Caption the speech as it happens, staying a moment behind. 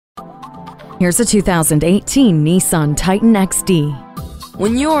Here's a 2018 Nissan Titan XD.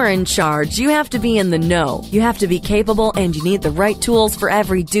 When you're in charge, you have to be in the know. You have to be capable, and you need the right tools for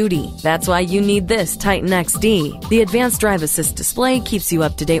every duty. That's why you need this Titan XD. The advanced drive assist display keeps you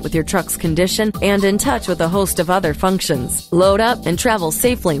up to date with your truck's condition and in touch with a host of other functions. Load up and travel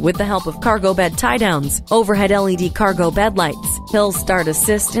safely with the help of cargo bed tie-downs, overhead LED cargo bed lights, hill start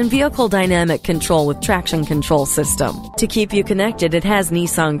assist, and vehicle dynamic control with traction control system. To keep you connected, it has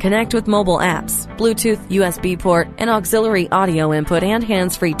Nissan Connect with mobile apps, Bluetooth, USB port, and auxiliary audio input and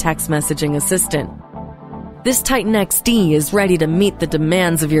hands-free text messaging assistant. This Titan XD is ready to meet the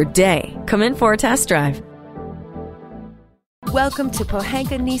demands of your day. Come in for a test drive. Welcome to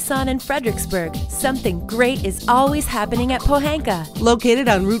Pohanka Nissan in Fredericksburg. Something great is always happening at Pohanka. Located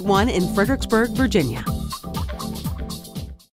on Route 1 in Fredericksburg, Virginia.